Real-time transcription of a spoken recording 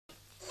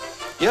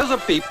Here's a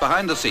peep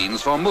behind the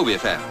scenes for movie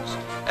fans,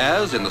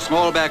 as in the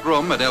small back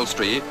room at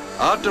Elstree,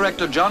 art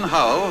director John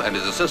Howell and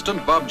his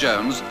assistant Bob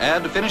Jones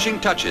add finishing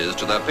touches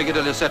to the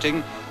Piccadilly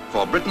setting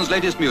for Britain's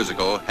latest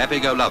musical, Happy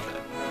Go Lovely.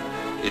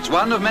 It's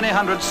one of many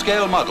hundred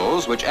scale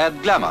models which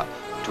add glamour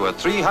to a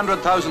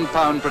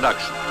 £300,000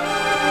 production.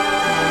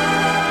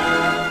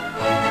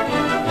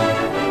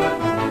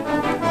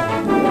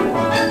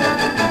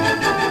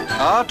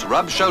 Art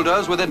rubs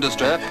shoulders with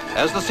industry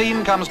as the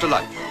scene comes to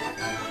life.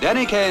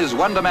 Danny Kaye's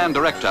Wonder Man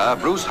director,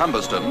 Bruce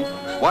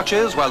Humberstone,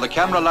 watches while the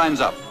camera lines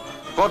up.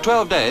 For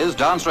 12 days,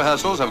 dance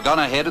rehearsals have gone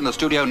ahead in the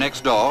studio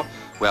next door,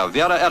 where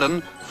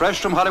Vera-Ellen, fresh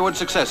from Hollywood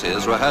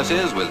successes,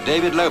 rehearses with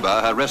David Lober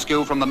her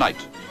rescue from the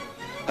night.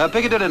 Her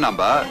Piccadilly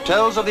number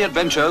tells of the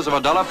adventures of a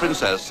dollar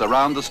princess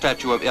around the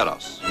statue of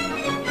Eros.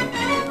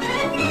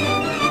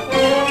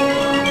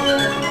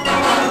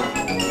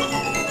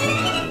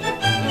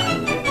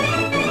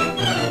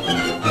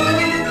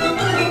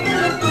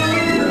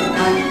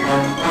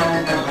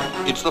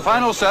 It's the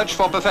final search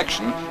for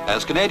perfection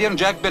as Canadian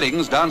Jack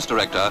Billings, dance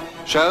director,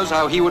 shows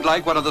how he would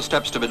like one of the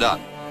steps to be done.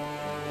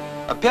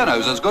 A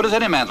piano's as good as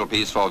any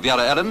mantelpiece for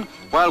Vera-Ellen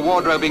while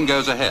wardrobing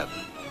goes ahead.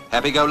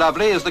 Happy Go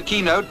Lovely is the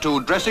keynote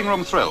to dressing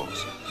room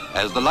thrills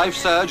as the life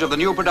surge of the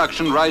new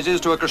production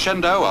rises to a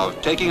crescendo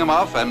of taking them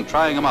off and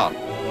trying them on.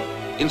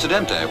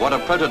 Incidentally, what a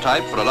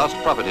prototype for a lost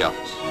property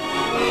office.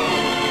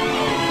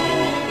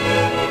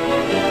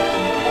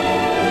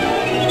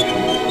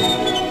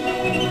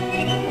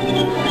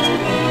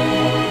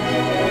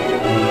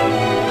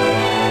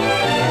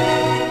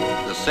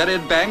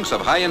 Serried banks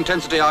of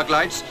high-intensity arc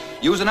lights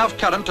use enough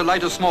current to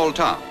light a small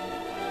town.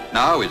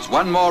 Now it's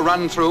one more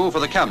run through for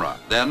the camera,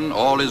 then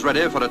all is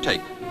ready for a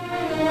take.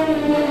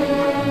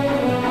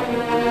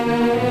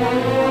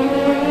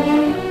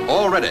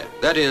 All ready,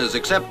 that is,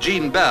 except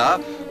Jean Bear,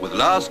 with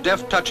last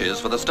deft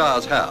touches for the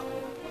star's hair.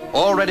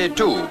 All ready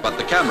too, but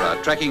the camera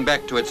tracking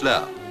back to its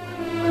lair.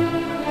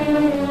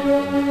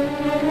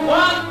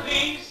 One,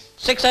 please.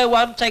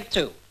 601, take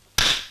two.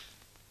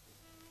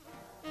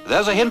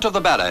 There's a hint of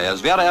the ballet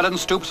as Vera-Ellen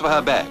stoops for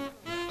her bag.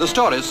 The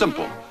story's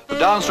simple, the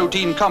dance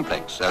routine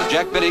complex, as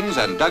Jack Billings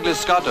and Douglas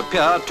Scott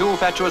appear, two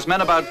fatuous men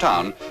about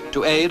town,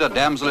 to aid a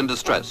damsel in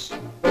distress.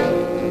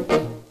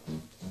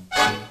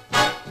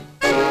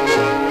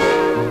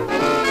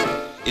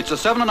 It's a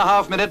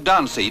 7.5-minute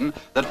dance scene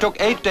that took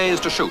 8 days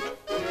to shoot.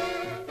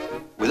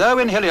 With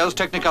Owen Hillier's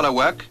Technicolor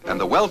work and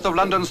the wealth of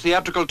London's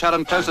theatrical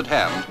talent close at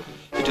hand,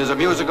 it is a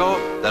musical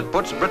that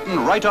puts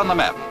Britain right on the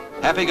map.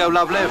 Happy Go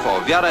Lovely for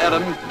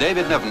Vera-Ellen,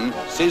 David Niven,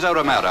 Cesar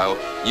Romero,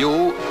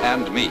 you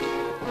and me.